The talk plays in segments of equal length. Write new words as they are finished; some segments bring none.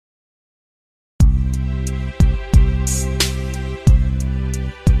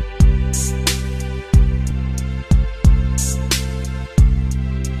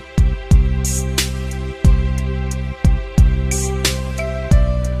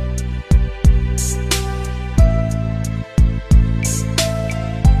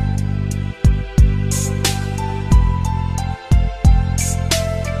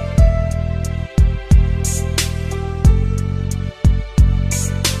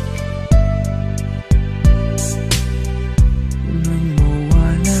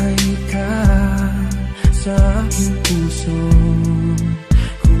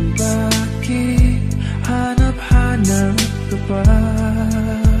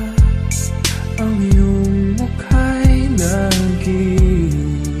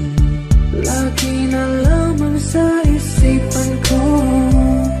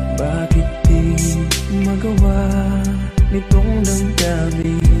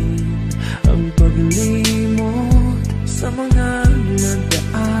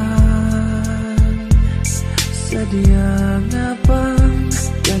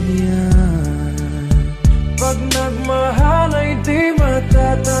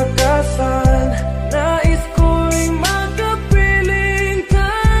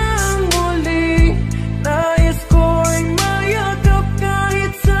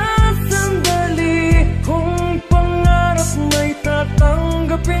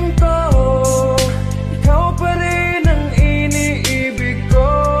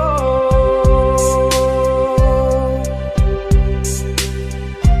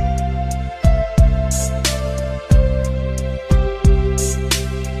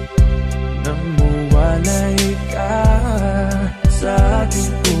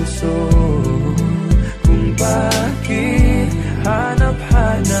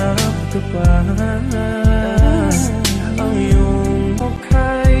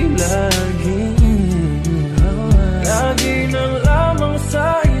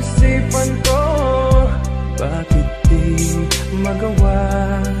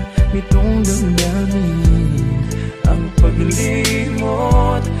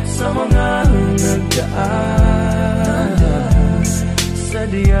sa mga nagdaan.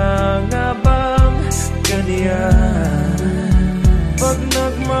 Sadya nga bang ganyan? Pag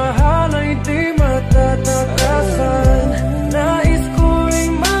nagmahal ay di matatakasan. Nais ko'y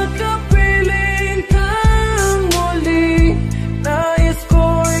magkapiling kang muli. Nais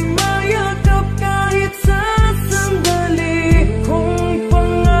ko'y mayakap kahit sa sandali. Kung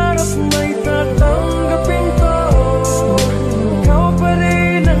pangarap may tatanggapin ko, ikaw pa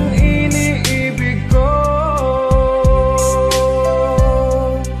rin ang iniibig ko.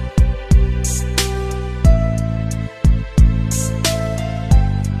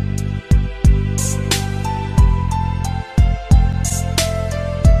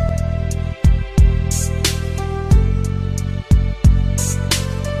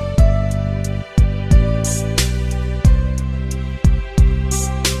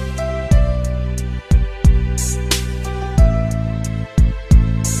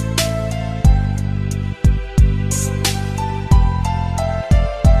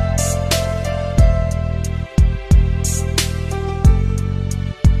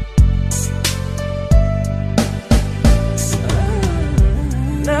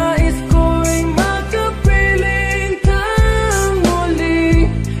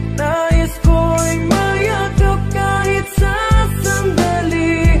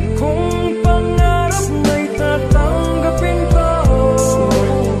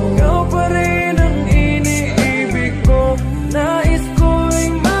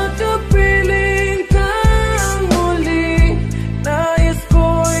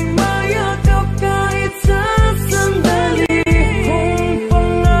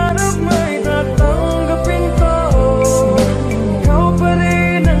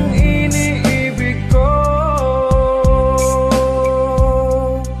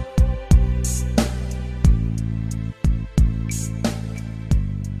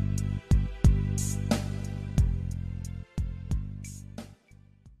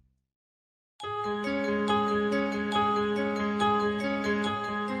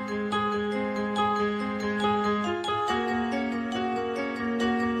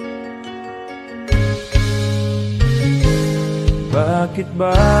 Bakit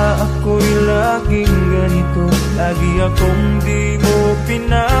ba ako'y laging ganito? Lagi akong di mo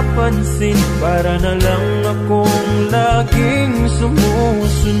pinapansin. Para na lang akong laging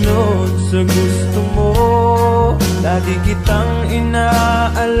sumusunod sa gusto mo. Lagi kitang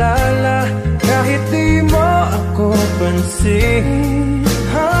inaalala kahit di mo ako pansin.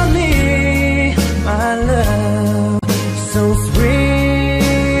 Honey, my love, so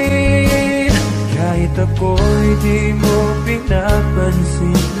sweet. Kahit ako'y di mo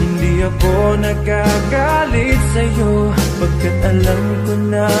pinapansin, hindi ako nagagalit sa'yo, pagkat alam ko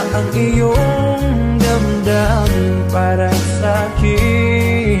na ang iyong damdamin para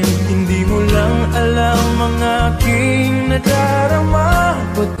sa'kin. Hindi mo lang alam ang aking nadarama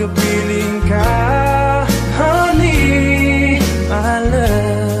pagkapiling ka. Honey, my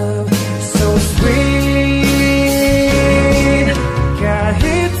love, so sweet.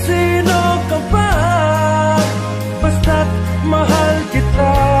 Kahit sino ka pa, basta't mahal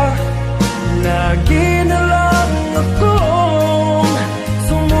kita. Lagi na lang akong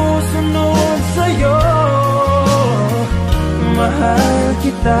sumusunod sa'yo. Mahal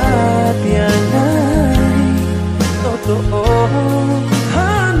kita at yan ay totoo.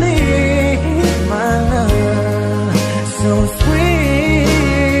 Honey, my love, so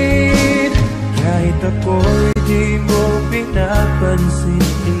sweet. Kahit ako'y di mo pinapansin,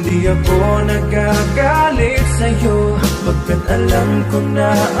 hindi ako nagagalit sa'yo, pagkat alam ko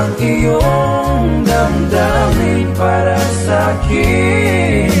na ang iyong damdamin para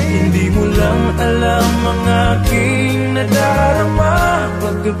sa'kin. Hindi mo lang alam ang aking nadarama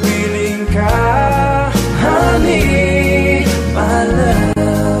pagkapiling ka. Honey, my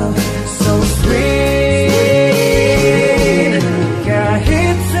love, so sweet.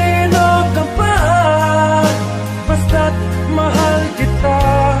 Kahit sino ka pa, basta't mahal kita.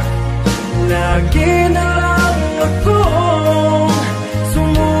 Lagi na lang akong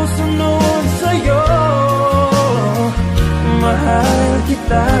sumusunod sa'yo. Mahal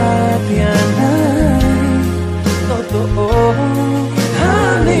kita at yan ay totoo.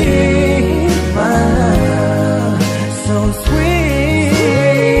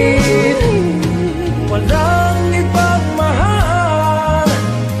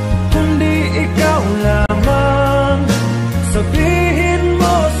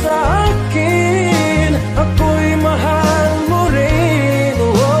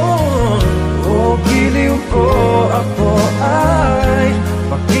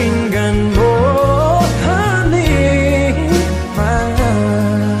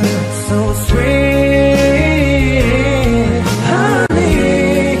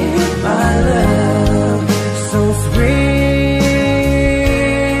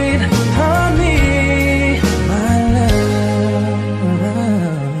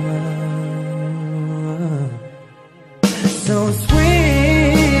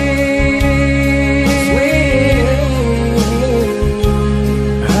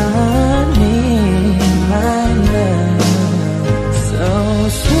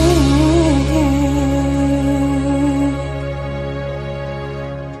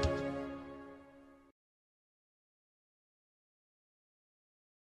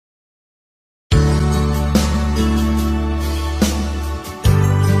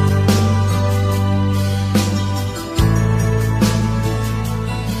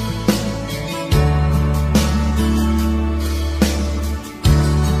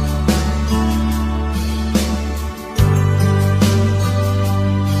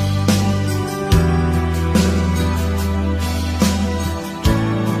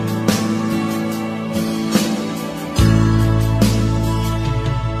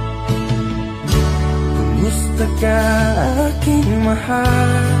 mahal.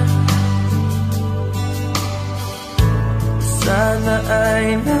 Sana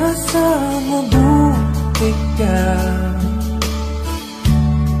ay nasa mabuti ka.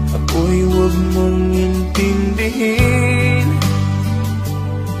 Ako'y huwag mong intindihin,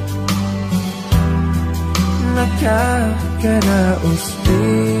 nakakaraos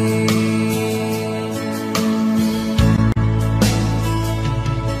din.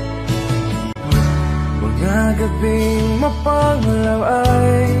 Mga gabing mapanglaw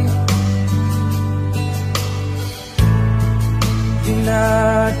ay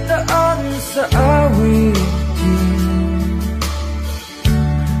dinadaan sa awitin.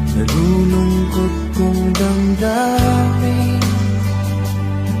 Nalulungkot kong damdamin,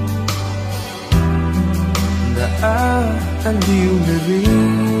 naaaliw na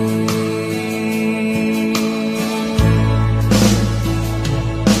rin.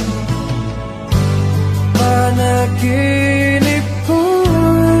 Panaginip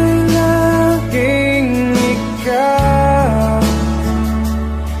ko'y laging ikaw,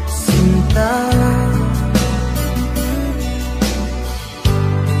 sinta.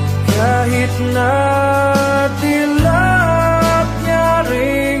 Kahit na tilap niya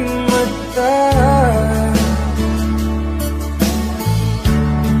ring mata,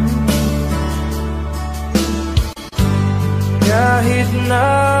 kahit na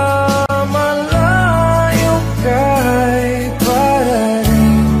malayo ka'y para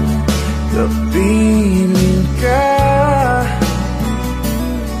rin kapiling ka,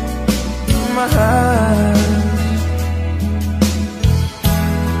 mahal.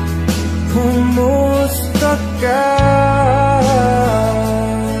 Kumusta ka?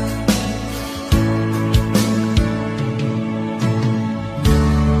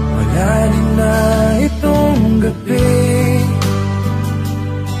 Malalim na itong gabi,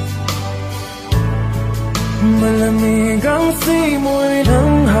 malamig ang simoy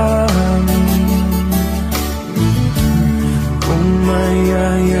ng hangin. Kung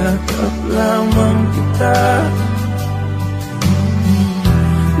mayayakap lamang kita,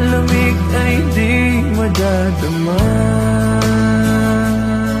 lamig ay di madadama.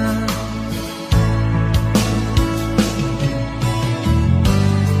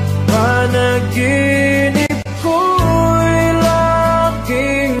 Panaginip ko'y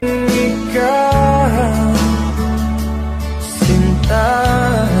laging ikaw, sinta.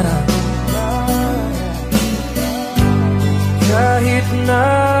 Kahit na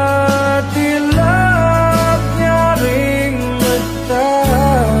tilap niya ring mata,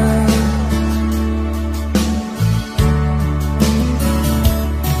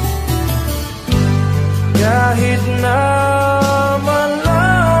 kahit na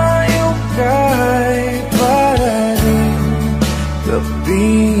malayo ka'y para rin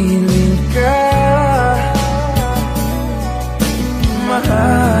kapiling ka,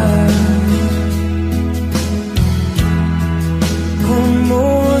 mahal.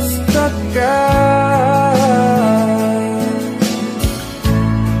 Kumusta ka?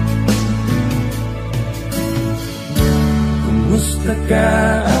 Kumusta ka,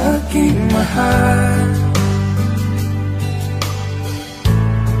 aking mahal?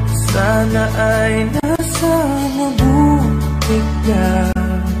 Sana ay nasa mabuti ka.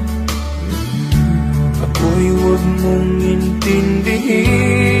 Ako'y huwag mong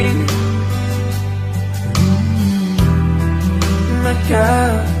intindihin,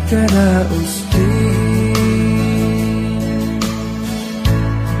 nakakaraos din.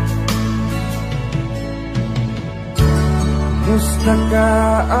 Kumusta ka,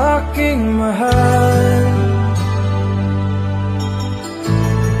 aking mahal?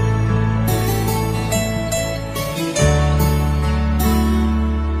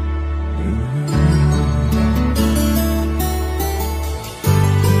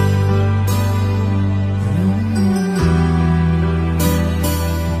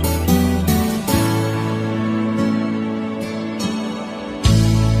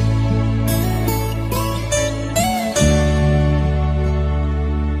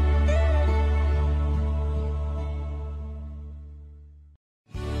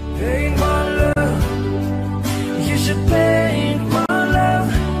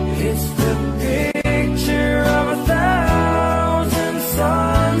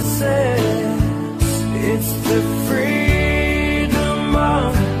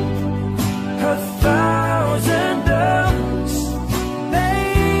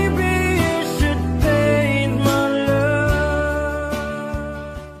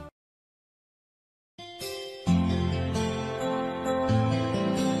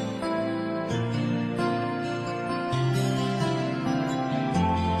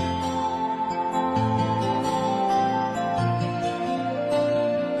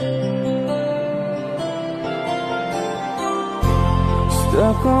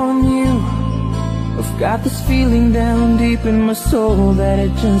 Stuck on you. I've got this feeling down deep in my soul that I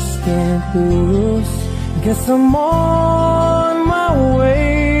just can't lose. Guess I'm on my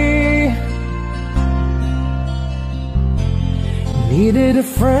way. Needed a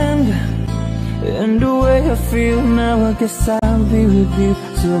friend, and the way I feel now, I guess I'll be with you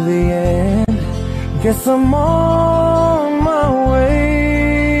till the end. Guess I'm on my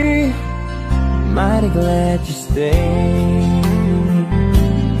way. Mighty glad you stayed.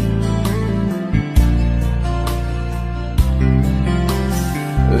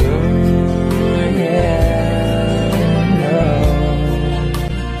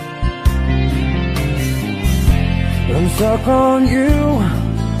 I'm stuck on you.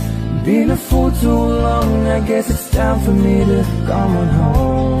 Been a fool too long. I guess it's time for me to come on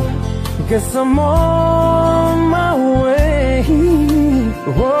home. Guess I'm on my way.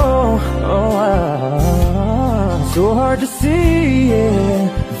 Whoa, so hard to see, yeah,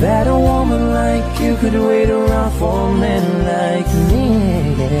 that a woman like you could wait around for a man like me,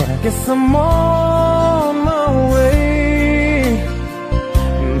 yeah. Guess I'm on my way.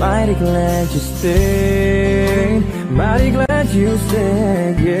 Mighty glad you stayed. Mighty glad you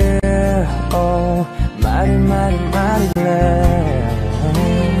stayed, yeah. Oh, mighty, mighty, mighty glad.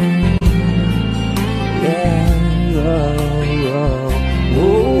 Yeah, oh, oh,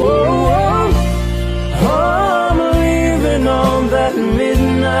 oh, oh. I'm leaving on that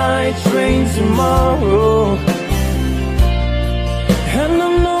midnight train tomorrow, and I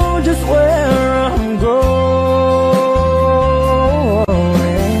know just where I'm going.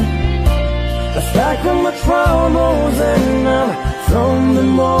 I stacked up my troubles and I've thrown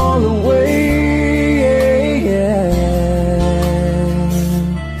them all away, yeah.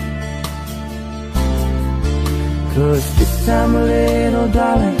 'Cause this time, little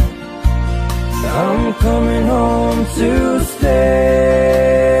darling, I'm coming home to stay.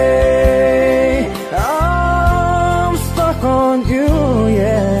 I'm stuck on you,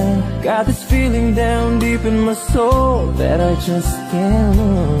 yeah. Got this feeling down deep in my soul that I just can't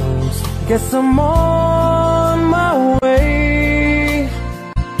lose. Guess I'm on my way.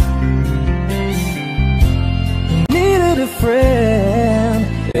 Needed a friend,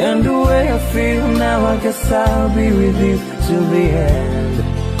 and the way I feel now, I guess I'll be with you till the end.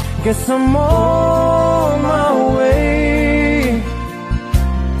 Guess I'm on my way.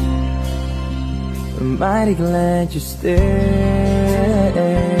 I'm mighty glad you stayed.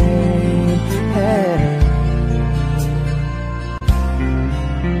 Hey.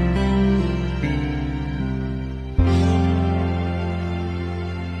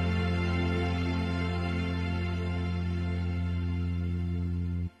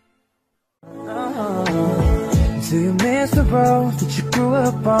 Do you miss the road that you grew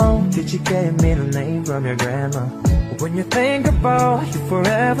up on? Did you get a middle name from your grandma? When you think about you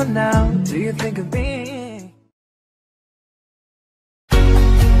forever now, do you think of me?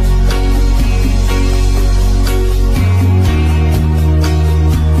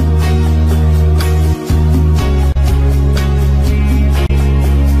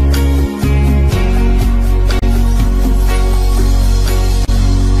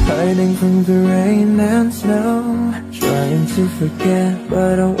 Hiding from the rain and snow, trying to forget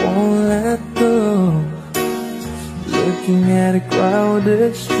but I won't let go. Looking at a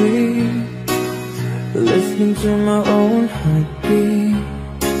crowded street, listening to my own heartbeat.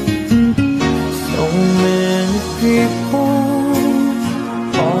 So many people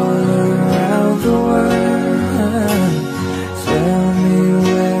all around the world. Tell me,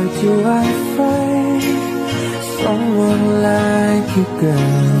 where do I find someone like you,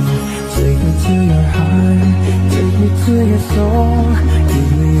 girl? Take me to your heart, take me to your soul. Give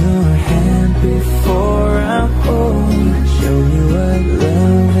me your hand before I'm old. Show me what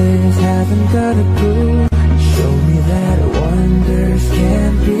love is, haven't got a clue. Show me that wonders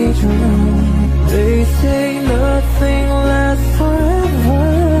can't be true. They say nothing lasts forever.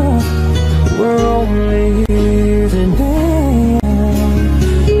 We're only here today.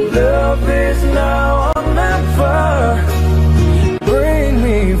 Love is now or never. Bring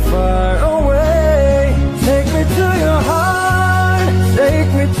me far away. Take me to your heart, take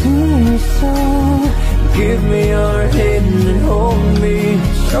me to your soul. Give me your hand and hold me.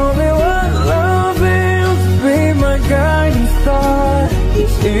 Show me what love is, be my guiding star.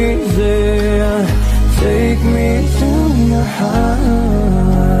 It's easy, take me to your heart.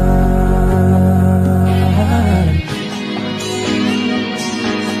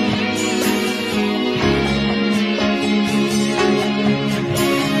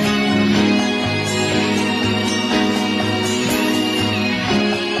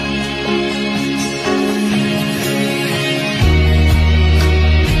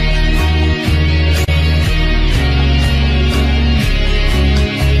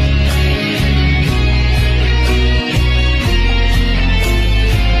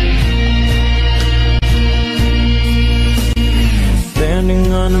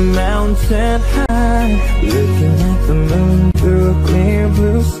 mountain high, looking at the moon through a clear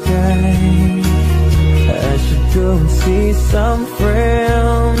blue sky. I should go and see some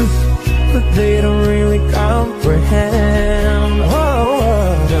friends, but they don't really comprehend.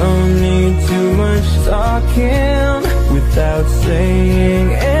 Oh, don't need too much talking without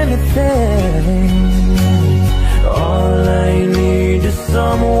saying anything. All I need is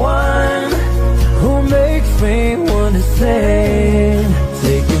someone who makes me wanna sing.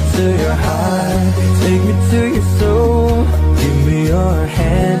 Take me to your heart, take me to your soul. Give me your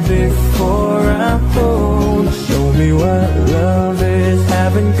hand before I fold. Show me what love is,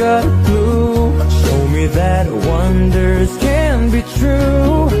 haven't got a clue. Show me that wonders can be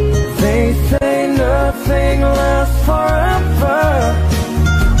true. They say nothing lasts forever.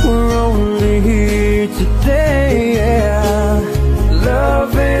 We're only here today, yeah.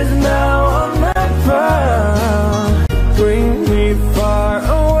 Love is now on my mind. Bring me far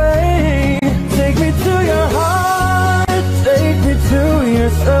away. Take me to your heart, take me to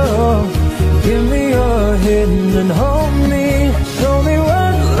your soul. Give me your hand and hold me. Show me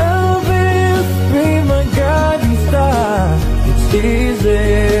what love is, be my guiding star. It's easy.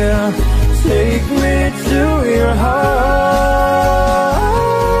 Take me to your heart.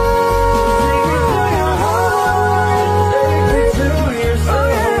 Take me to your heart, take me to your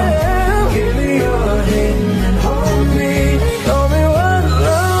soul. Give me your hand and hold me. Show me what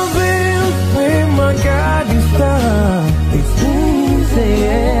love is, be my guiding star. It's easy,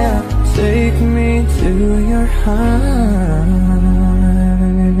 yeah. Take me to your heart.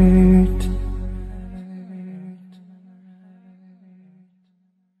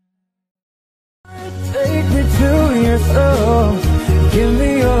 Take me to your soul. Give me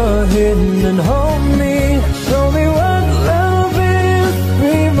your hand and hold me. Show me what love is,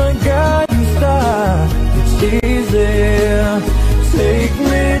 be my guiding star. It's easy. Take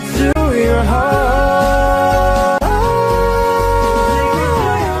me to your heart. Take me to your heart.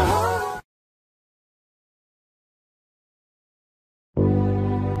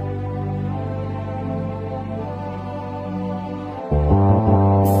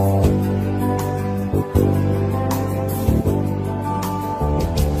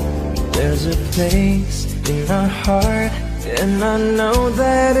 There's a place in our heart, and I know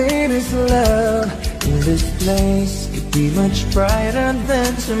that it is love. In this place could be much brighter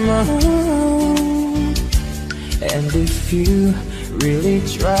than tomorrow. And if you really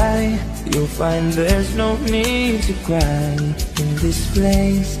try, you'll find there's no need to cry. In this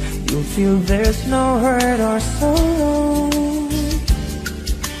place you'll feel there's no hurt or sorrow.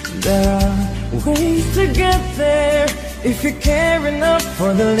 There are ways to get there. If you care enough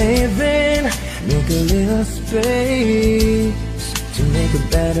for the living, make a little space to make a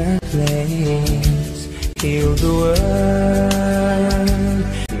better place. Heal the world,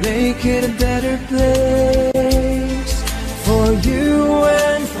 make it a better place. For you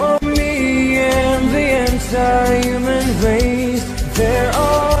and for me and the entire human race. There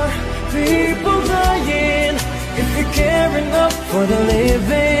are people dying. If you care enough for the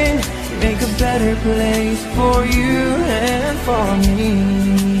living, make a better place for you and for me.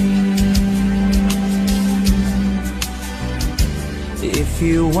 If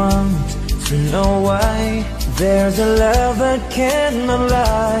you want to know why, there's a love that cannot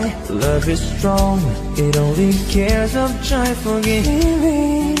lie. Love is strong, it only cares of joyful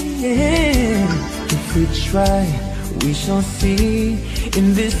giving. If we try, we shall see.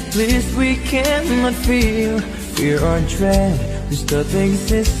 In this bliss we cannot feel fear or dread. We stop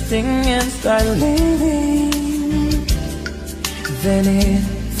existing and start living. Then it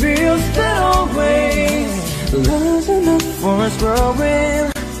feels that always love's enough for us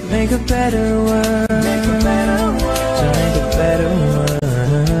growing. Make a better world, make a better world, to make a better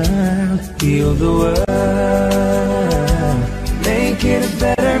world. Heal the world, make it a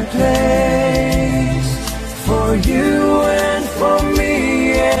better place. For you and for me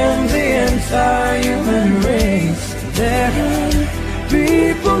and the entire human race. There are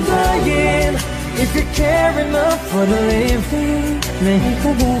people dying. If you care enough for the living, make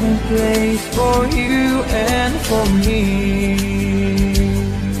a better place for you and for me.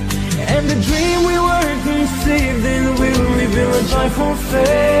 And the dream we were conceived in will reveal a joyful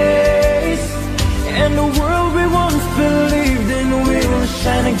face. And the world we once believed in will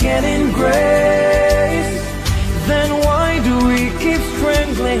shine again in grace. Then why do we keep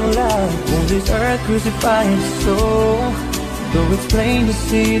strangling love when this earth crucifies its soul? Though it's plain to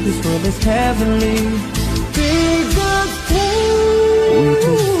see this world is heavenly, big God's place. We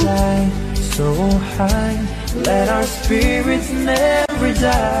could fly so high, let our spirits never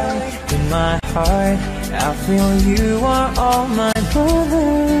die. In my heart, I feel you are all my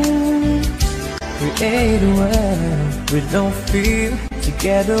brothers. create a world with no fear.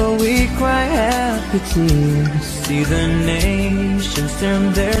 Together we cry happy tears. See the nations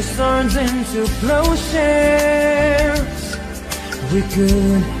turn their swords into plowshares. We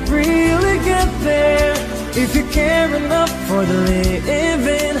could really get there if you care enough for the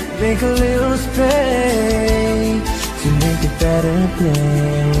living. Make a little space to make a better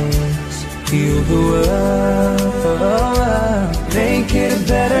place. Heal the world, make it a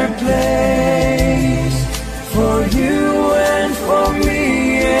better place. For you and for me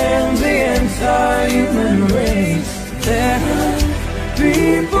and the entire human race. There are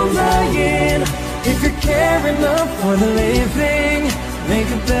people dying. If you care enough for the living, make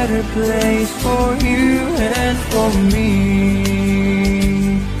a better place for you and for me.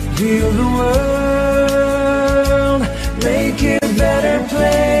 Heal the world, make it a better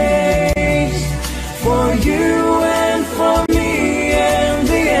place. For you and for me and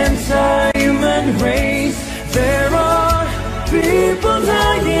the entire human race. There are people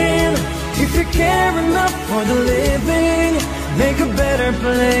dying. If you care enough for the living, make a better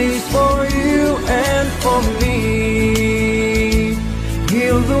place for you and for me.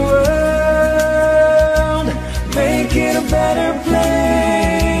 Heal the world, make it a better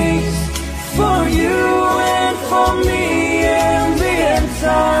place. For you and for me and the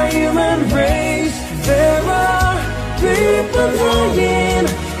entire human race. There are people dying.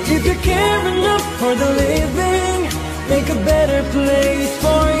 If you care enough for the living, make a better place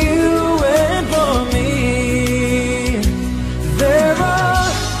for you and for me. There are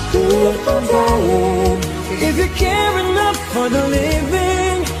people dying. If you care enough for the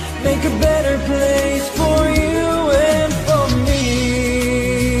living, make a better place for you and for me.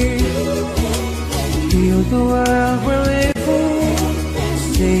 Heal the world we're living,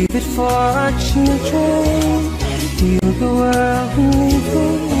 save it for our children. Heal the world we're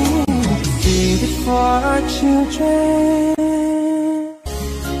living, save it for our children.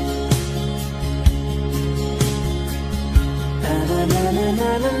 Na na na na na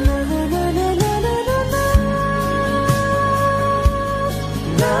na na na na na na na.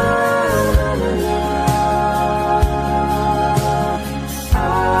 Na na na na.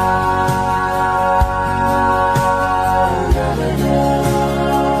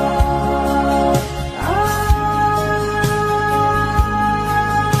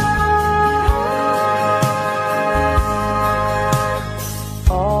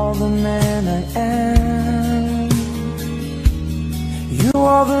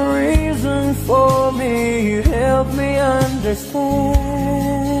 For me, you help me understand.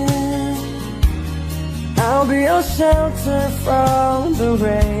 I'll be your shelter from the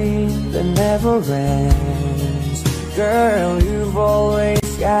rain that never ends. Girl, you've always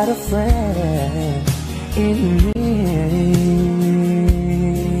got a friend in me.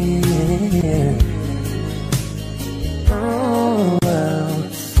 Oh, well,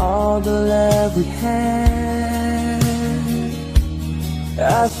 all the love we had,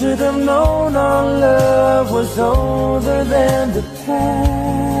 I should have known our love was older than the past.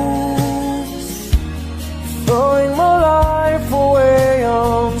 Throwing my life away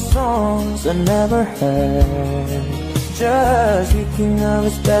on songs I never heard, just thinking of a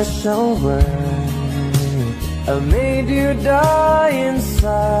special word. I made you die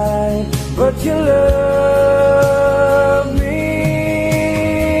inside, but you love me.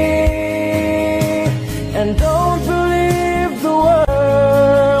 And don't believe the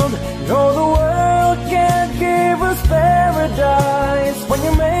world. No, the world can't give us paradise when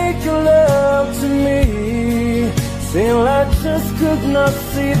you make your love to me. Still, I just could not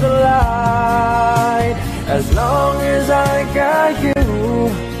see the light. As long as I got you,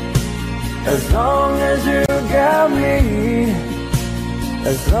 as long as you got me,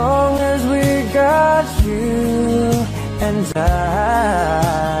 as long as we got you and I.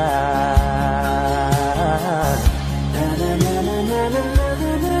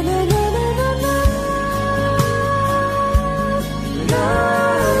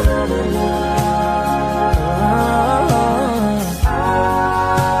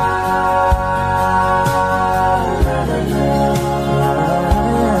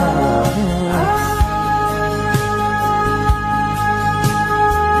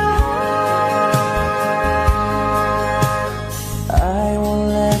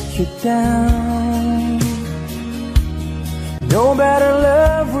 Down. No better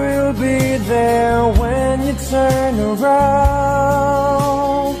love will be there when you turn around.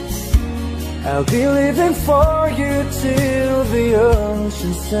 I'll be living for you till the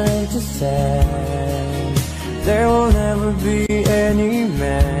oceans turn to sand. There will never be any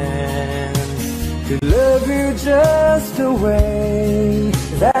man to love you just the way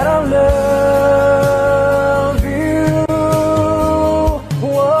that I'll love you.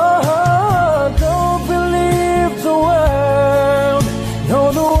 Whoa, don't believe the world. No,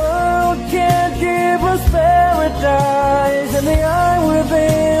 the world can't give us paradise, and the eye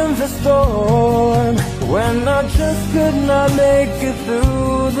within the storm. When I just could not make it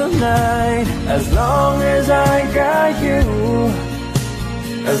through the night. As long as I got you,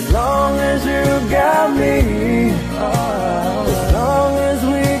 as long as you got me, as long as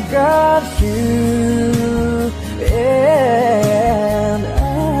we got you and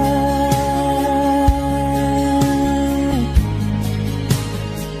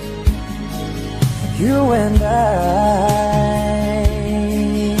you and I.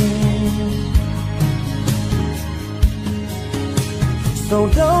 So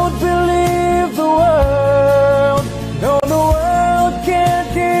don't believe the world. No, the world can't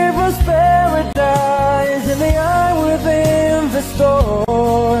give us paradise, in the eye within the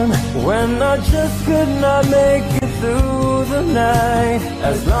storm. When I just could not make it through the night.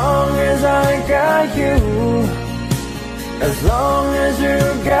 As long as I got you, as long as you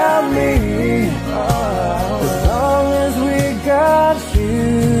got me, as long as we got you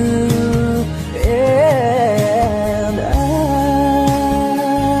and I.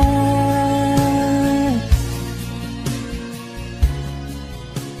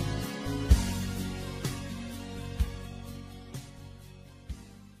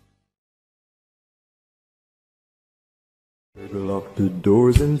 Lock the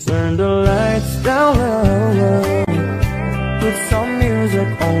doors and turn the lights down low. Put some music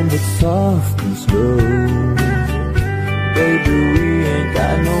on that's soft and slow. Baby, we ain't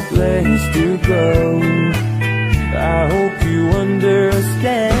got no place to go. I hope you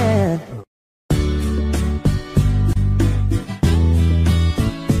understand.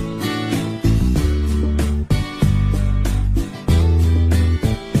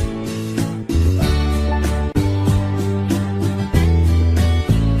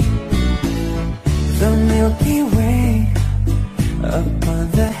 The Milky Way upon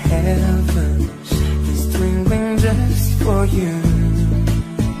the heavens is twinkling just for you.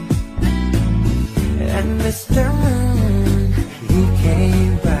 And Mr. Moon, he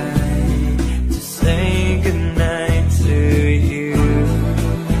came by to say goodnight to you.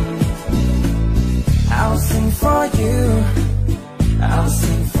 I'll sing for you, I'll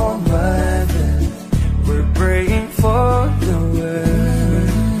sing for mothers. We're praying for the world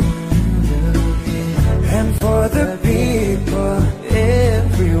and for the people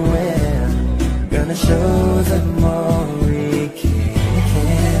everywhere. Gonna show them all we can.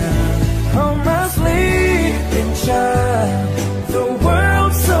 Oh, my sleeping child, the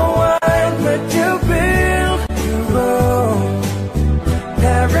world's so wide, but you build your own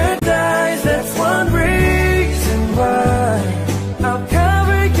paradise. That's one reason why I'll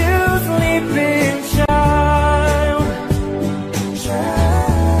cover you, sleeping child.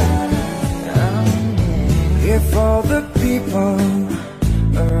 If all the people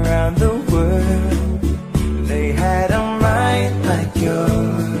around the world, they had a mind like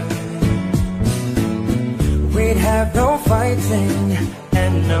yours, we'd have no fighting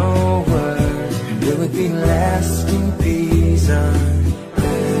and no wars. There would be lasting peace on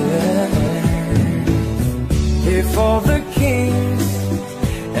earth. If all the kings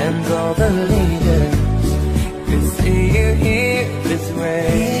and all the leaders could see you here this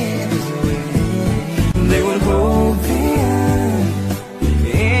way, they would hold you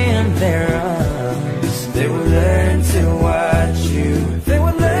in their arms. They would learn to watch you. They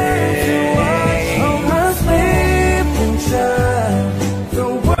would learn to watch you. Oh, my sleeping child, the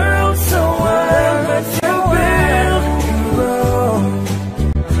world's so wide, but you build your own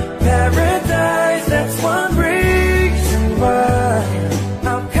paradise. That's one reason why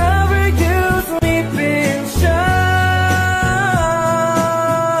I'll cover you, sleeping child.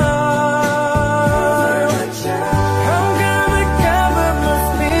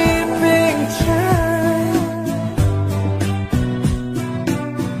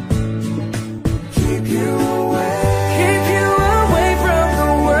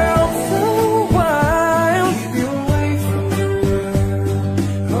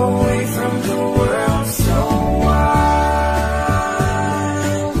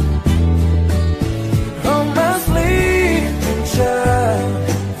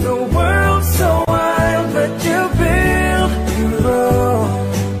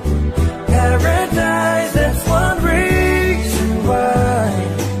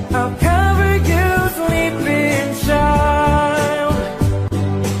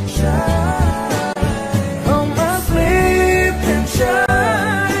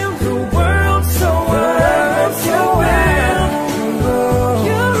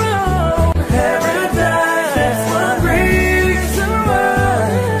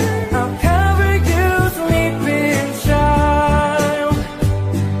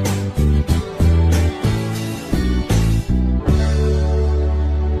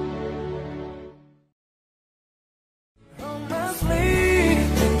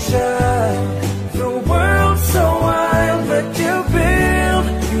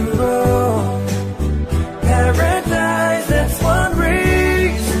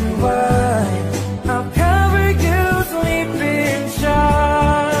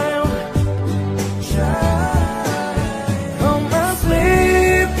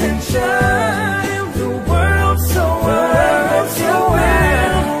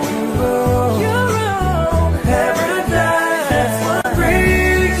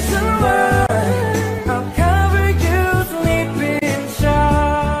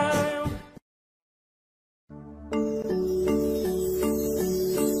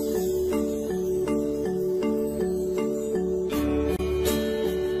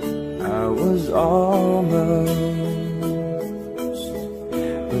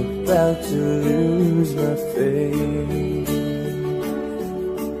 about to lose my faith.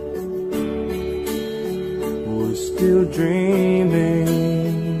 Was still dreaming,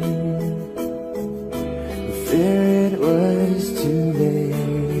 fear it was too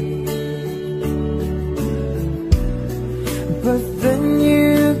late. But then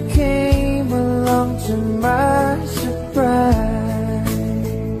you came along to my surprise,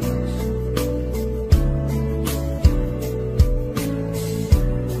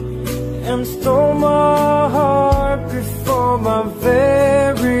 and stole my heart before my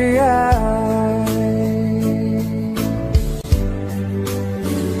very eyes.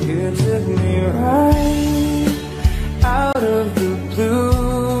 You took me right out of the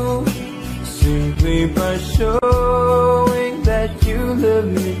blue, simply by showing that you love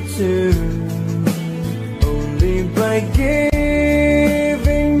me too. Only by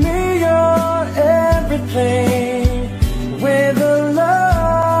giving me your everything, with a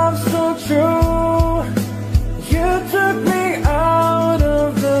love so true. You took me out of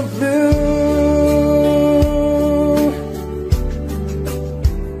the blue.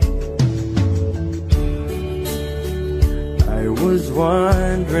 I was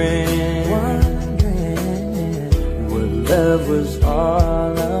wondering what love was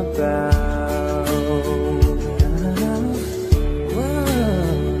all about.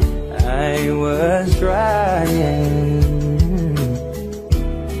 I was trying,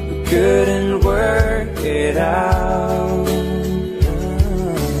 but couldn't work it out.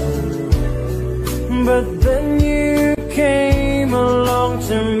 But then you came along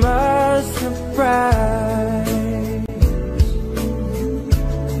to my surprise,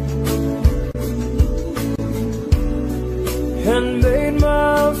 and made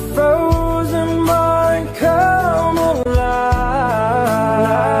my frozen mind come alive.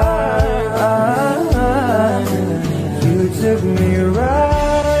 You took me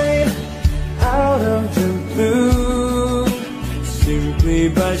right out of the blue, simply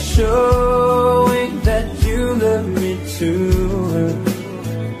by showing that you love me too.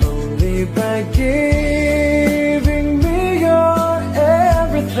 Only by giving me your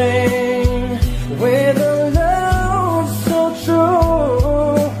everything, with a love so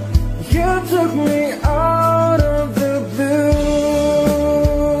true. You took me out of the blue.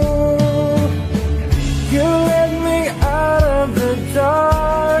 You led me out of the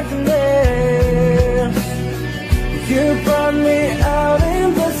darkness. You brought me out in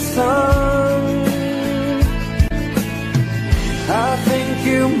the sun. I think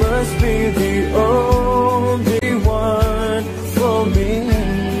you must be the only one for me,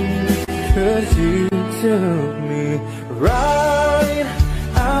 'cause you took me right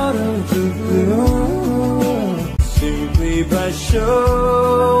out of the blue, simply by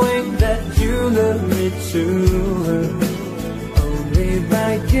showing that you love me too. Only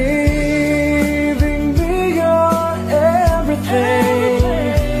by giving me your everything,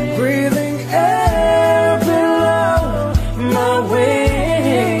 breathing every love my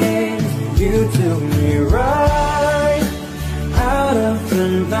wings. You took me right out of the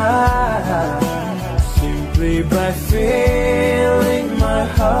night, simply by filling my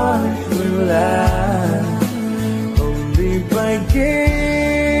heart with light. Only by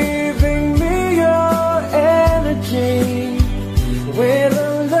giving me your energy, with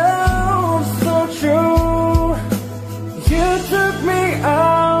a love so true. You took me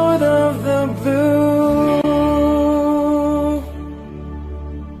out of the blue.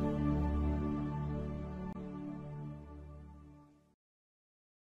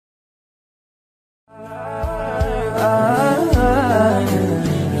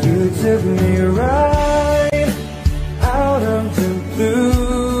 You took me right out of the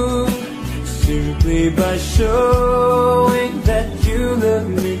blue, simply by showing that you love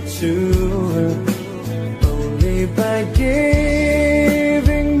me too. Only by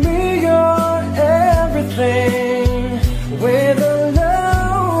giving me your everything, with a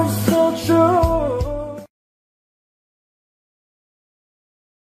love so true.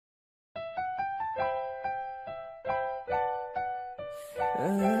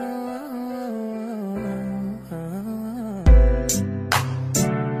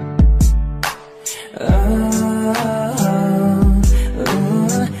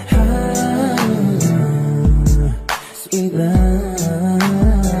 Sweet love,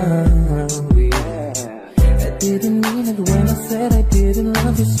 yeah. I didn't mean it when I said I didn't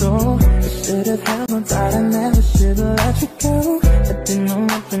love you so. I should have held on tight, I never should have let you go. I didn't know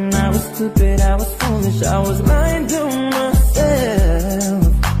nothing, I was stupid, I was foolish, I was lying to myself.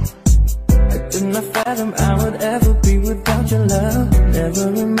 I did not fathom I would ever be without your love. Never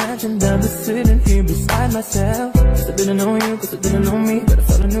imagined I'd be sitting here beside myself. Cause I didn't know you, cause I didn't know me, but I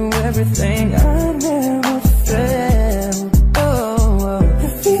felt I knew everything I never felt. Oh, the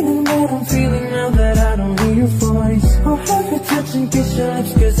feeling that I'm feeling now that I don't hear your voice. I'll have you touch and kiss your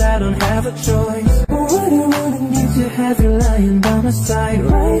lips, cause I don't have a choice. But what I wanna need to have you lying by my side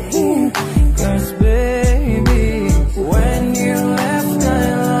right here. Cause baby, when you left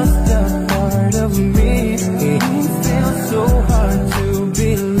I lost a part of me. It feels so hard to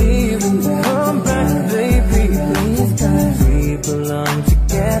believe. Come back baby, please, cause we belong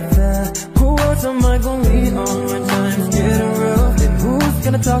together. Who else am I gonna lean on when times get rough? And who's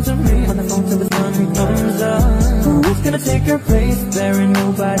gonna talk to me on the phone till the sun comes up? Who's gonna take her place? There ain't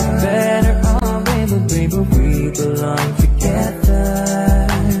nobody better. Oh baby, baby, we belong together.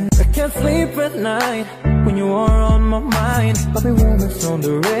 I can't sleep at night when you are on my mind. Bobby Womack's on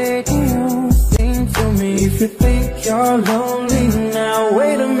the radio. Sing to me if you think you're lonely now.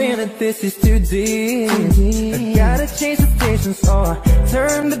 Wait a minute, this is too deep. I gotta change the station, so I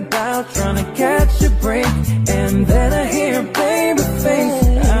turn the dial, trying to catch a break. And then I hear baby face.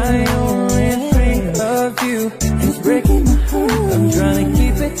 I only think of you. It's breaking my heart. I'm trying to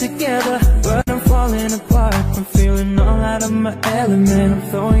keep it together, but I'm falling apart. I'm feeling all out of my element. I'm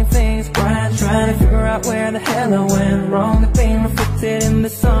throwing things, crying, trying to figure out where the hell I went wrong. The pain reflected in the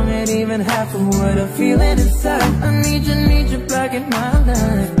song ain't even half of what I'm feeling inside. I need you back in my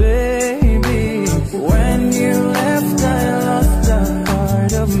life, baby. When you left, I lost a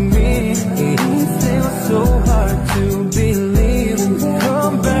part of me. It feels so hard to believe.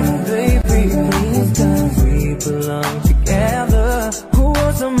 Come back, baby, please, cause we belong together. Who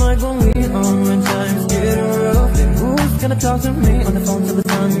else am I gonna lean on when times get rough? And who's gonna talk to me on the phone till the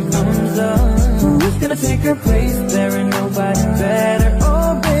sun comes up? Who's gonna take her place? There ain't nobody better.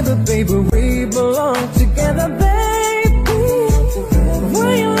 Oh baby, baby, we belong together, baby.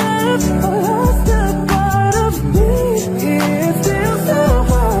 When you left, I lost a part of me. It feels so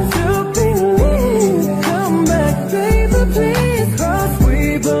hard to believe. Come back, baby, please, cause we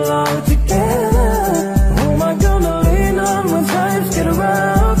belong together. Who am I gonna lean on when times get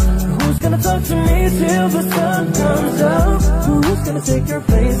rough? Who's gonna talk to me till the sun comes up? Who's gonna take your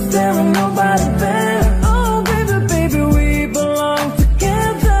place? There ain't nobody better. Oh baby, baby, we belong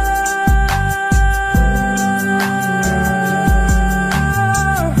together.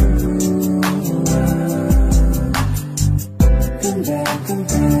 Come back, come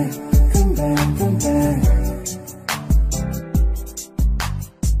back, come back, come back.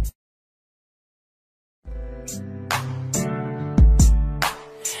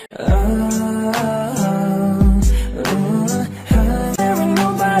 There ain't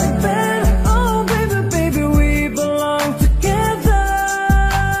nobody better. Oh baby, baby, we belong together.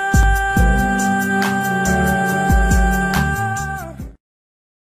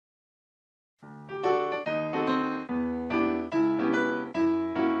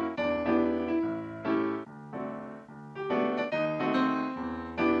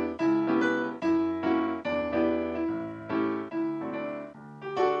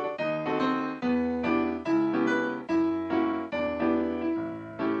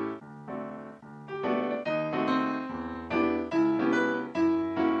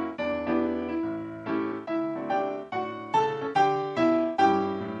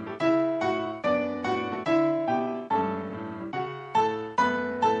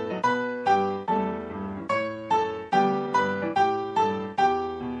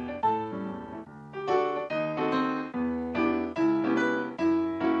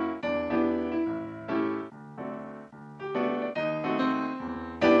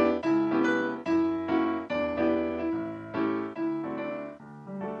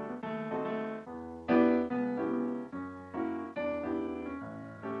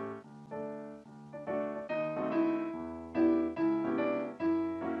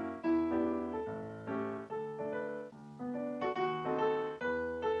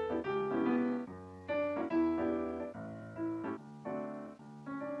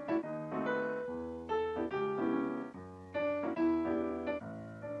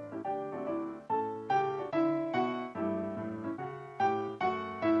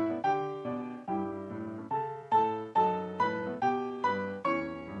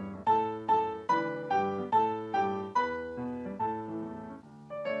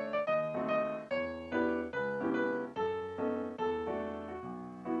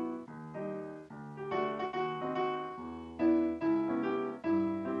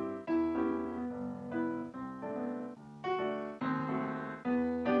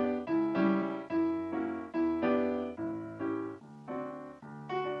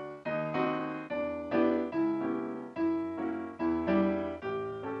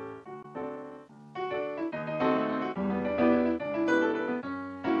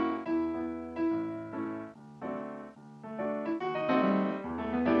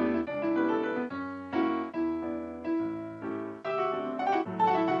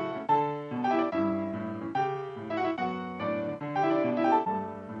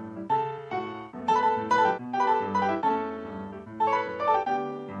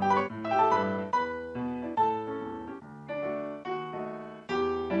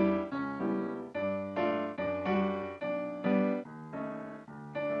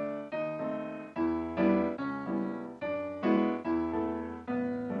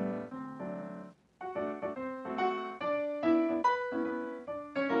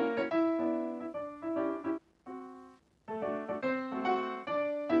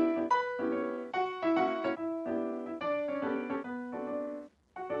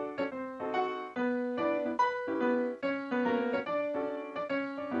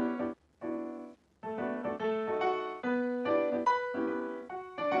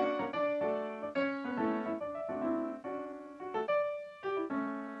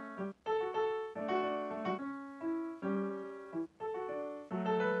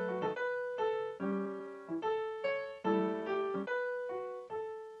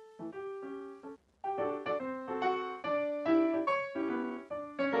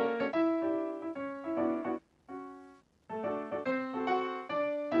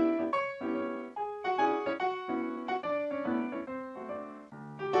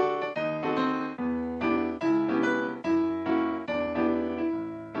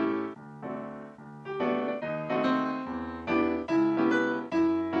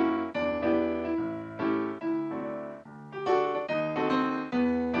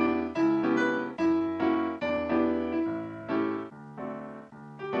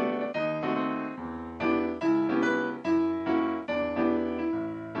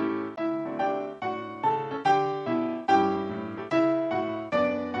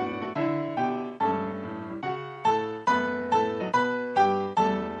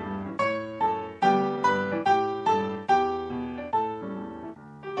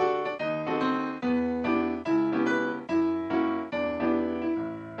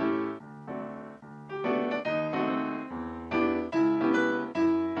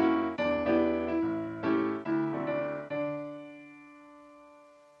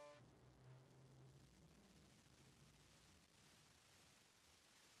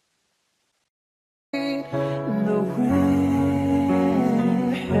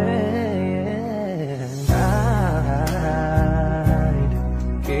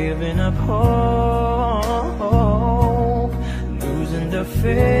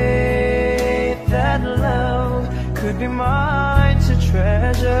 that love could be mine to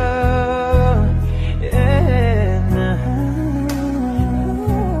treasure. And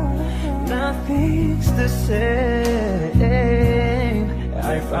nothing's the same.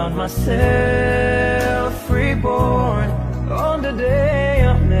 I found myself reborn on the day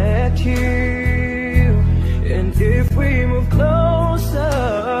I met you. And if we move closer,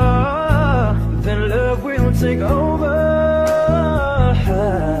 then love will take over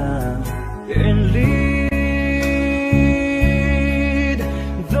and lead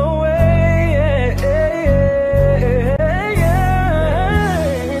the way.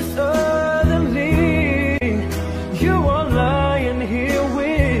 Suddenly, you are lying here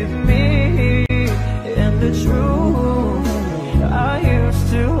with me, and the truth I used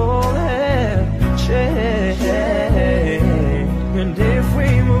to hold had changed. And if we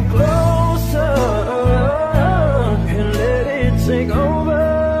move closer and let it take over,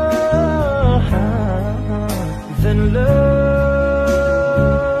 then love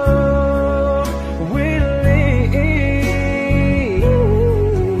will lead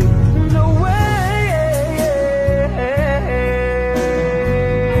the way.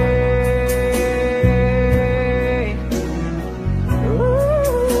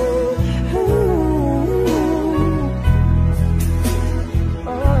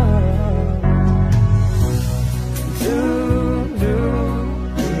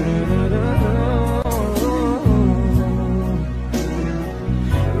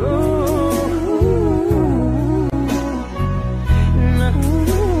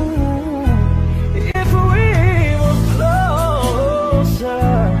 If we were closer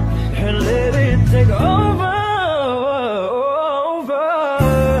and let it take over,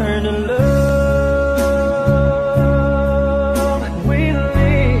 the love will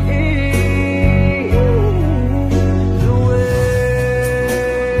lead the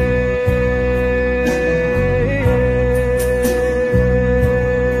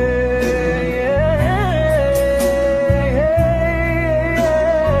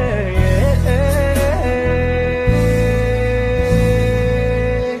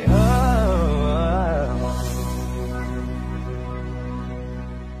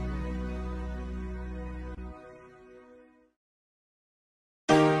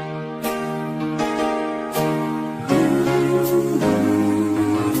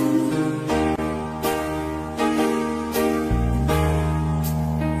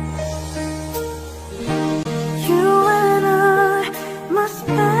You and I must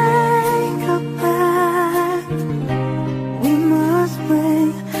make a pact. We must bring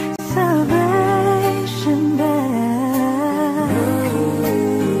salvation back.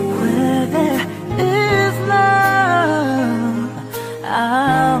 Where there is love,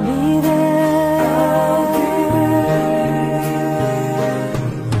 I'll be there.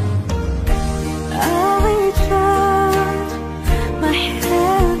 I'll reach out my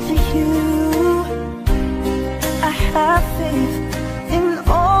hand to you. I have faith in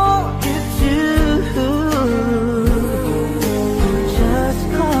all you do. Just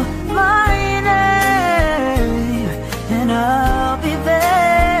call my name and I'll be there.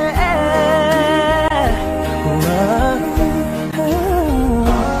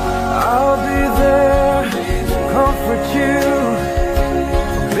 I'll be there to comfort you,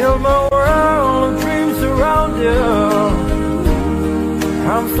 build my world of dreams around you.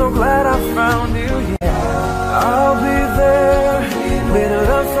 I'm so glad I found you, yeah. I'll be there with a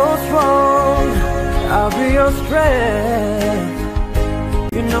love so strong. I'll be your strength.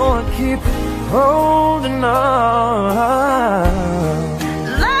 You know I keep holding on.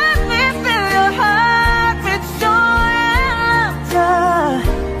 Let me fill your heart with joy and laughter.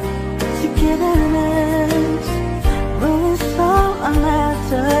 Togetherness will solve a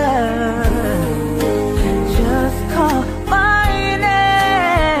matter. Just call my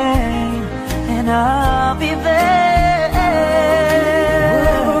name and I'll be there.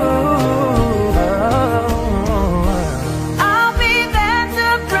 I'll be there to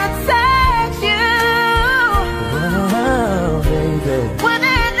protect you.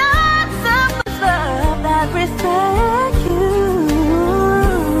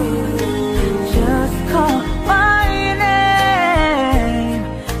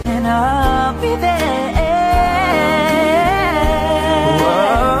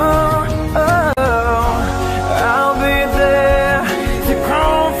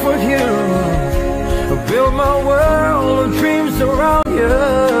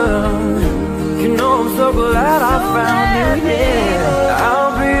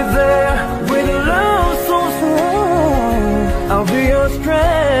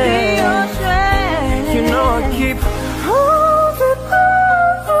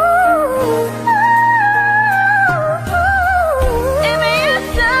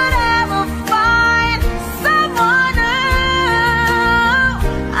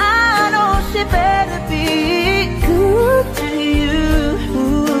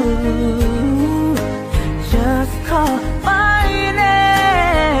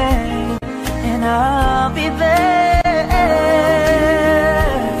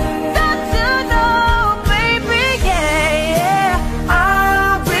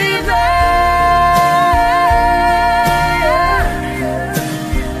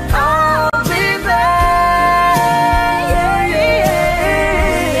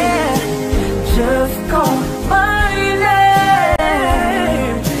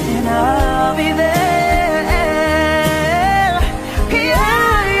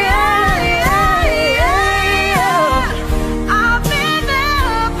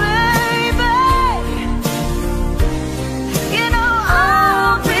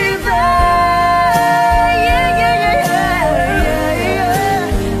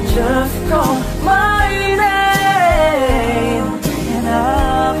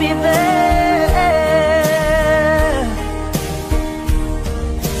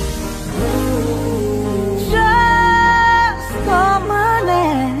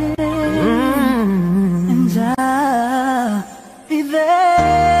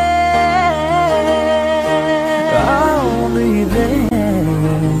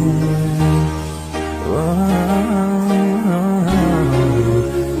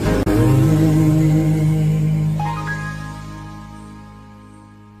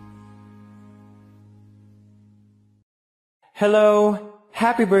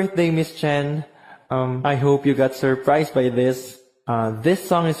 Happy birthday, Miss Chen. I hope you got surprised by this. This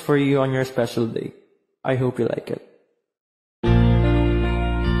song is for you on your special day. I hope you like it.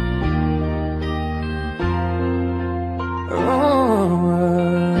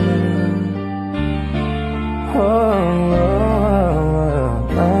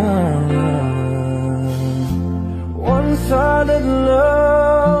 One-sided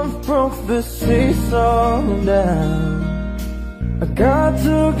love broke the seesaw down. I got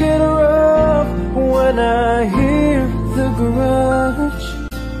to get rough when I hear the garage.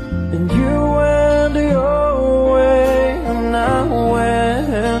 And you went your way and I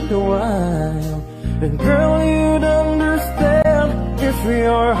went wild. And girl, you'd understand if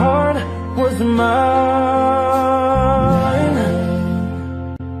your heart was mine.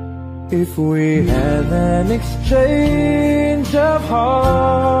 If we had an exchange of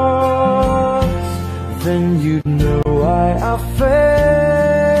hearts, then you'd know why I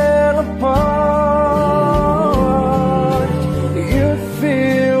fell apart. You'd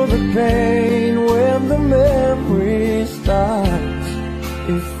feel the pain when the memory starts.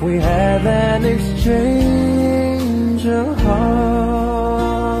 If we had an exchange of hearts,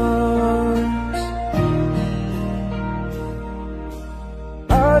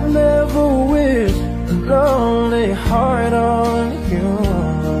 I'd never wish a lonely heart on you.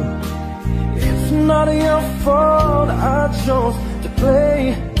 It's not your fault, I chose to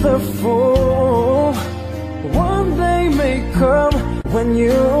play the fool. One day may come when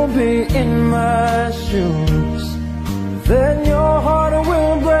you'll be in my shoes. Then your heart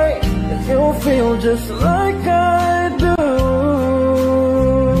will break and you'll feel just like I do.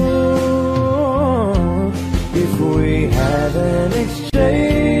 If we had an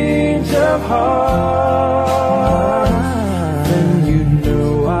exchange of hearts, then you'd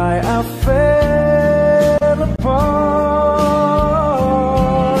know why I fell apart.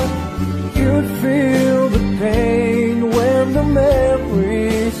 You'd feel the pain when the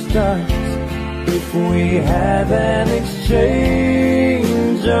memory starts. If we had an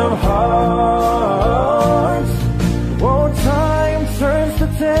exchange of hearts, oh, time turns the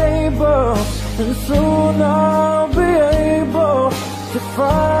tables, and soon I'll be able to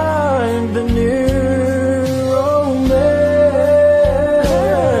find a new romance.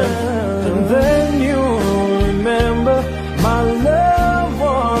 And then you'll remember my love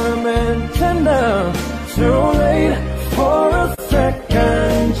warm and tender. Too late for a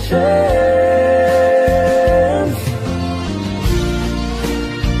second chance.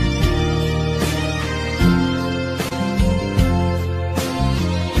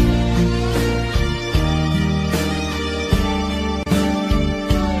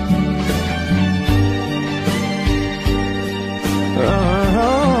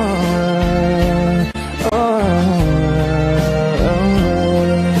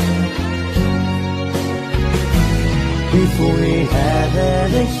 If we had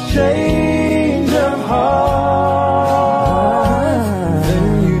an exchange of hearts,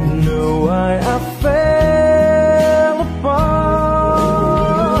 then you'd know why I fell apart.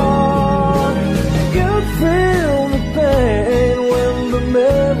 You'd feel the pain when the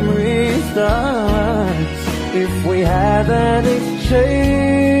memory starts. If we had an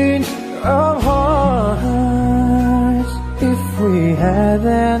exchange of hearts, if we had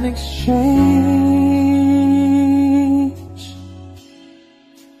an exchange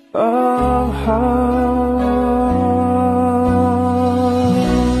of hearts.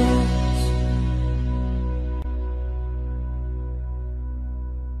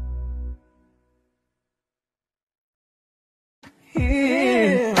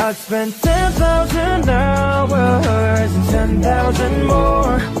 Yeah. I'd spend 10,000 hours and 10,000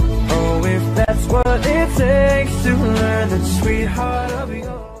 more. Oh, if that's what it takes to learn that sweetheart of yours.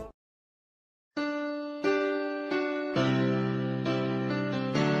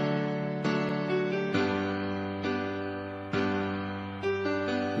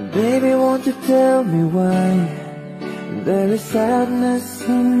 Baby, won't you tell me why there is sadness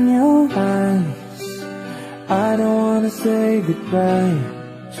in your eyes? I don't wanna say goodbye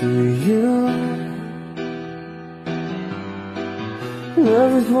to you.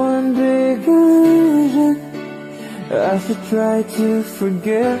 Love is one big illusion. I should try to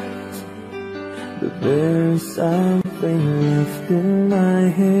forget, but there is something left in my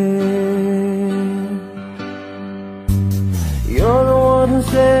head. You're the one who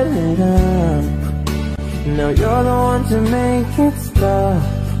set it up. Now you're the one to make it stop.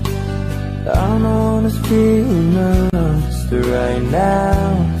 I'm the one who's feeling lost right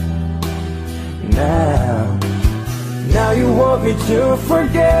now. Now you want me to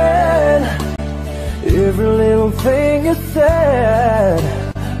forget. every little thing you said,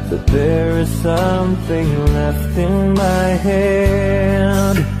 but there is something left in my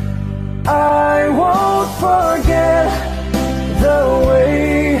head. I won't forget the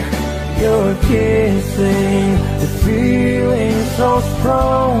way you're kissing, the feeling so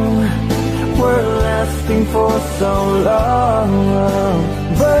strong, we're lasting for so long.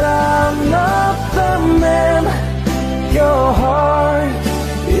 But I'm not the man your heart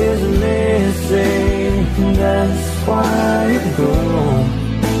is missing. That's why you go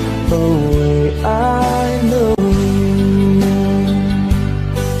away. I know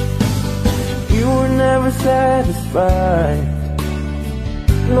you were never satisfied,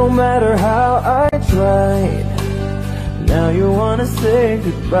 no matter how I tried. Now you wanna say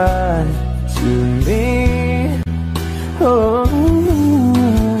goodbye to me. Oh,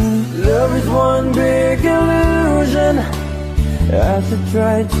 love is one big illusion. I should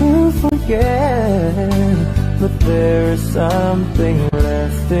try to forget, but there's something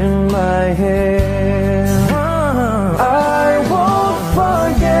left in my head. I won't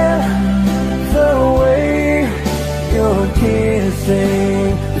forget the way you're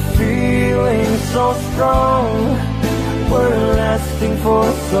kissing, the feeling so strong, we're lasting for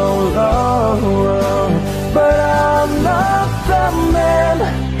so long. But I'm not the man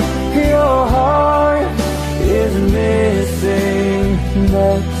your heart is missing.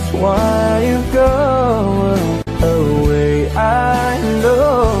 That's why you go away. I know.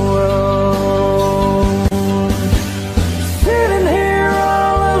 Sitting here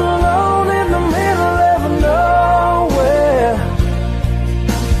all alone in the middle of nowhere,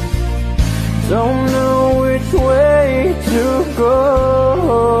 don't know which way to go.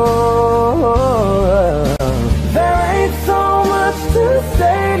 There ain't so much to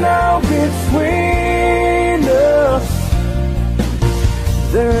say now between us.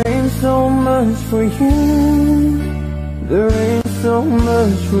 There ain't so much for you, there ain't so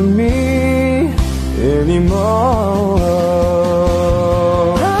much for me anymore.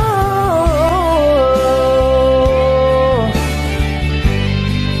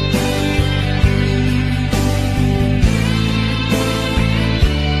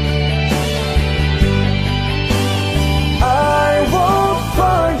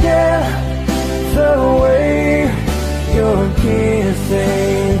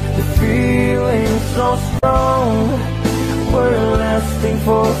 The feeling so strong, we're lasting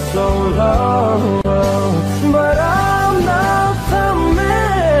for so long. But I'm not the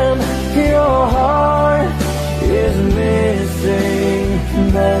man your heart is missing.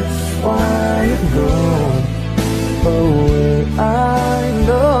 That's why you go away. I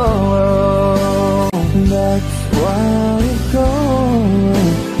know. That's why you go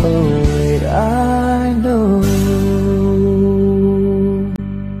away. I know.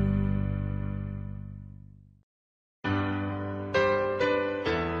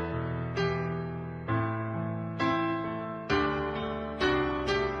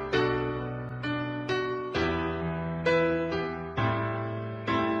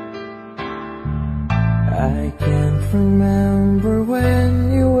 I can't remember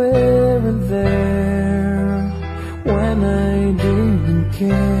when you were there, when I didn't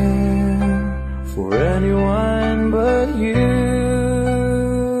care for anyone but you.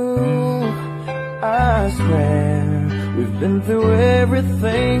 I swear we've been through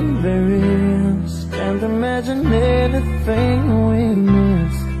everything there is. Can't imagine anything we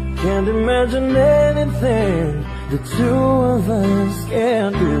missed. Can't imagine anything the two of us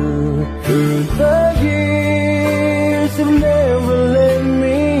can do. Through the years, you've never let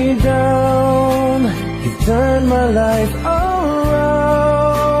me down. You've turned my life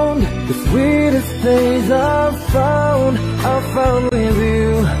around. The sweetest days I've found with you.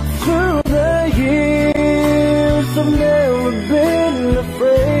 Through the years, I've never been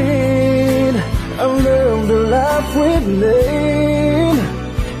afraid. I've learned to laugh with pain,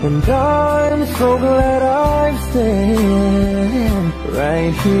 and I'm so glad I'm staying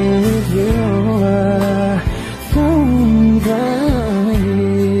right here with you. Through the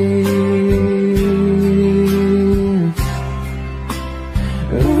years,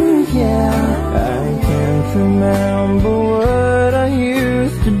 ooh yeah, I can't remember what I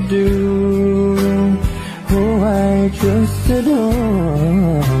used to do, who I trusted, who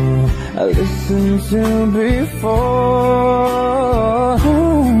I listened to before.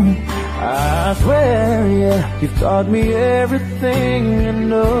 I swear, yeah, you've taught me everything I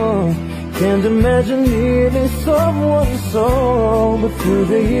know. Can't imagine needing someone so, but through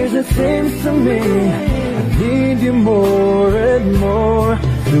the years it seems to me I need you more and more.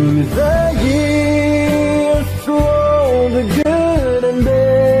 Through the years, through all the good and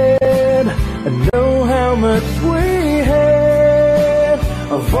bad, I know how much we had.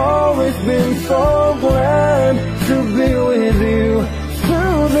 I've always been so glad to be with you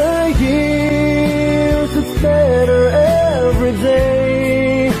through the years. It's better every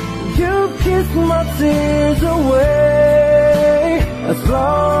day. You kiss my tears away. As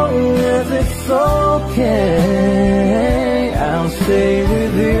long as it's okay, I'll stay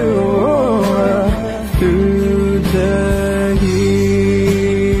with you through the years.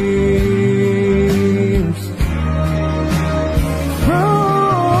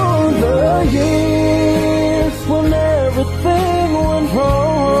 Through the years, when everything went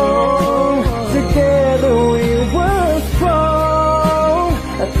wrong, together we were strong.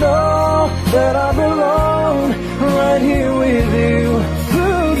 I know that I belong right here with you.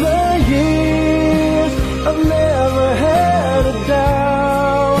 Through the years, I've never had a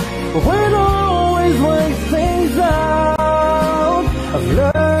doubt. We'd always work things out. I've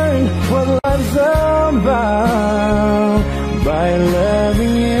learned what life's about by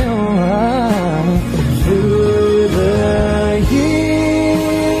loving you through the years.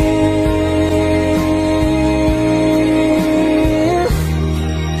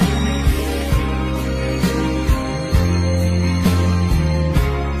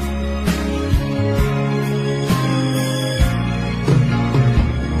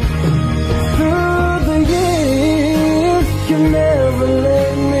 Through the years, you never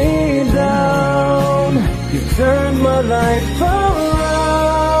let me down. You turned my life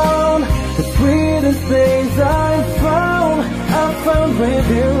around. The sweetest things I found with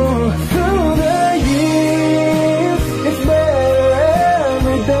you. Through the years, it's better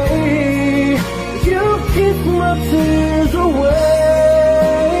every day. You keep my tears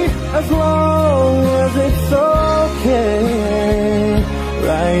away. As long as it's okay,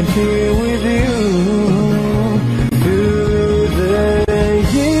 right here with you through the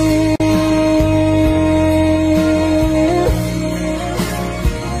years.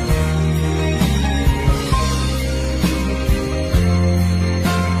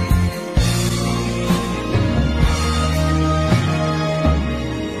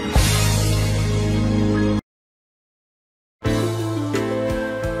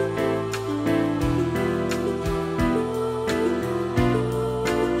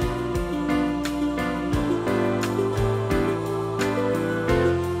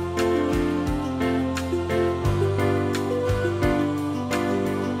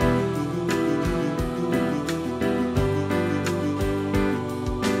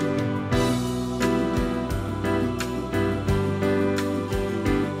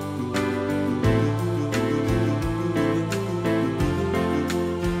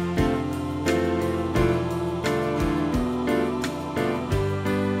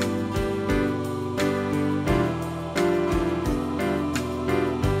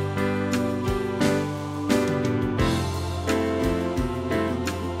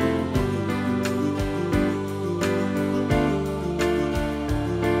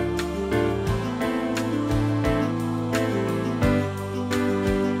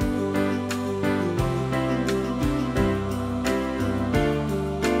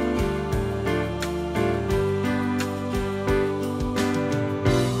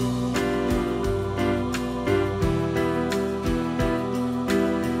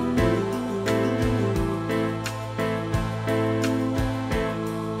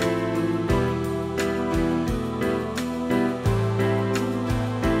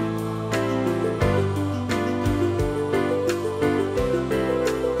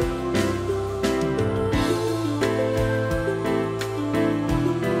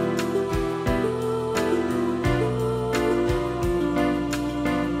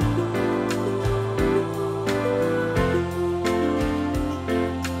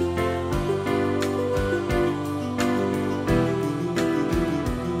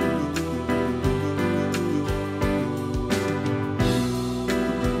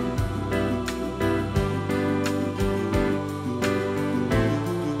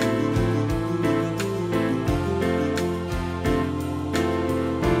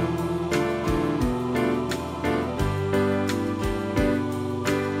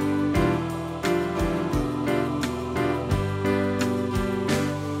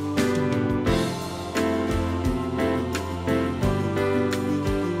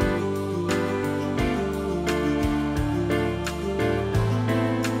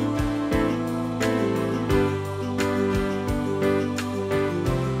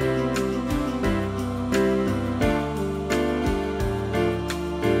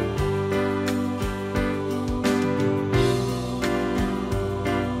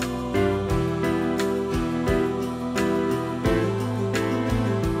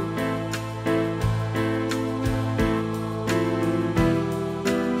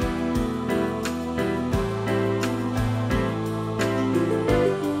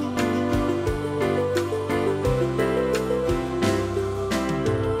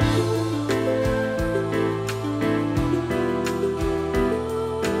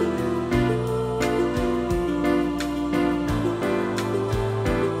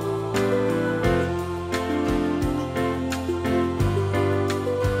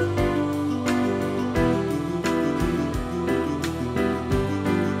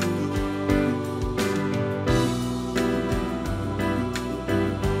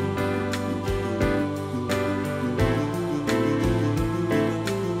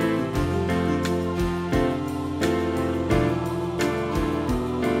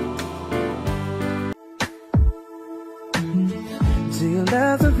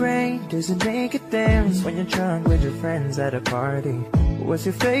 love the rain? Does it make it dance when you're drunk with your friends at a party? What's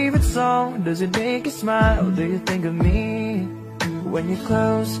your favorite song? Does it make you smile? Do you think of me? When you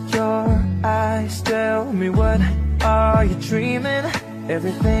close your eyes, tell me what are you dreaming?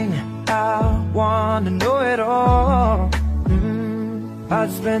 Everything I wanna know it all. I'd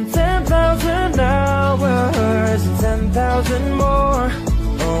spend 10,000 hours and 10,000 more.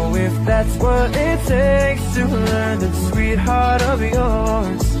 Oh, if that's what it takes to learn that sweetheart of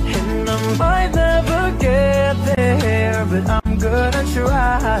yours. And I might never get there, but I'm gonna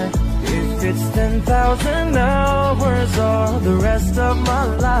try. If it's 10,000 hours or the rest of my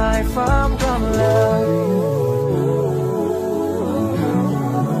life, I'm gonna love you.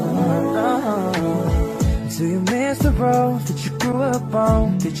 Do you miss the road that you grew up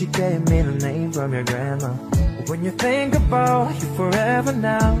on? Did you get your middle name from your grandma? When you think about you forever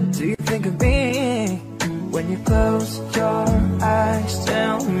now, do you think of me? When you close your eyes,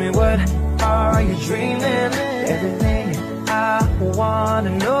 tell me what are you dreaming? Everything I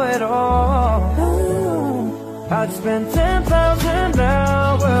wanna know it all. I'd spend 10,000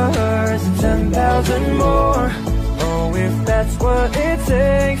 hours and 10,000 more. Oh, if that's what it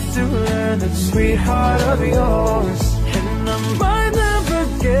takes to learn that sweetheart of yours. And I might never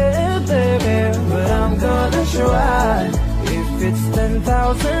get there, but I'm gonna try. If it's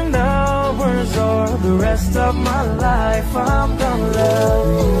 10,000 hours or the rest of my life, I'm gonna love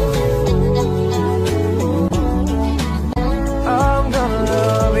you. I'm gonna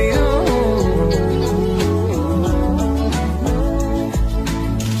love you.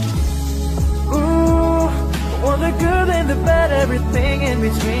 Ooh, I want the good and the bad, everything in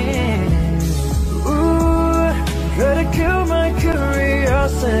between. Ooh, gotta kill my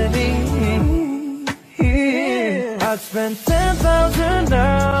curiosity. I'd spend 10,000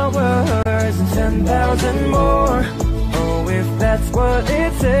 hours and 10,000 more. Oh, if that's what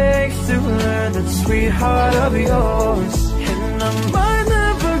it takes to learn that sweetheart of yours. And I might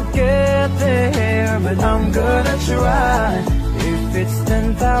never get there, but I'm gonna try. If it's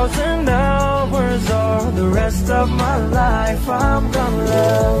 10,000 hours or the rest of my life, I'm gonna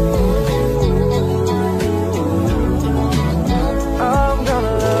love you. I'm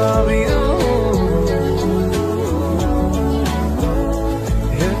gonna love you.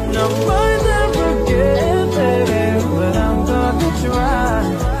 And I might never get there, but I'm gonna try.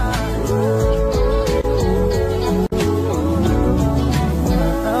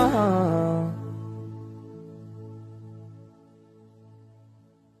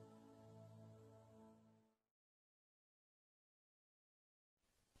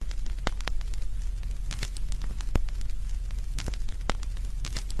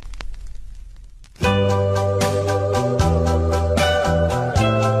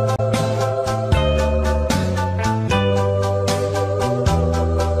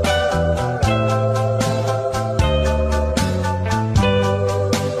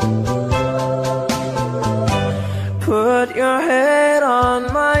 Put your head on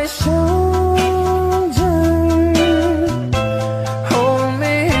my shoulder, hold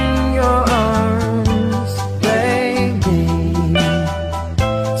me in your arms, baby.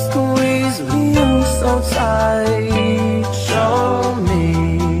 Squeeze me oh so tight, show me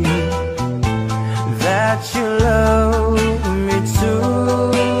that you love me too.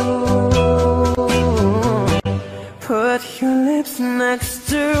 Put your lips next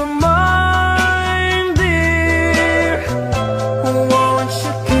to mine, dear. Won't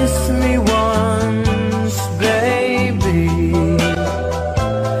you kiss me once, baby?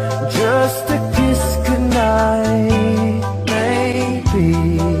 Just a kiss goodnight, maybe.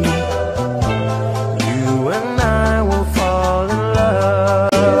 You and I will fall in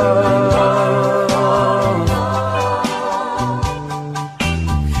love.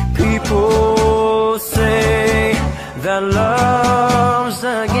 People say that love's a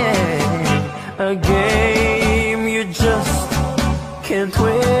game you just can't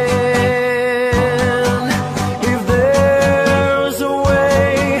win. If there's a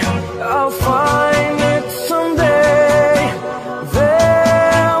way, I'll find it someday.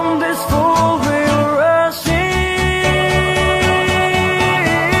 Then this fool will rush in.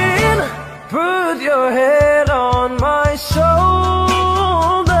 Put your head on my shoulder,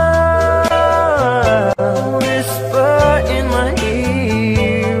 whisper in my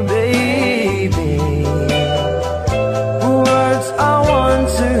ear, baby, words I want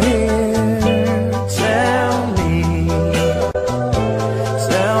to hear.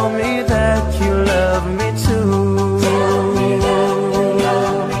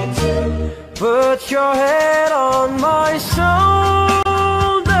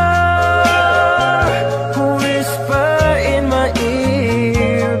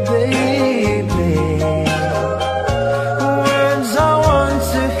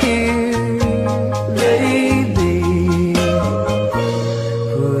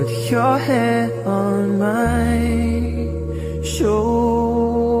 your head on mine.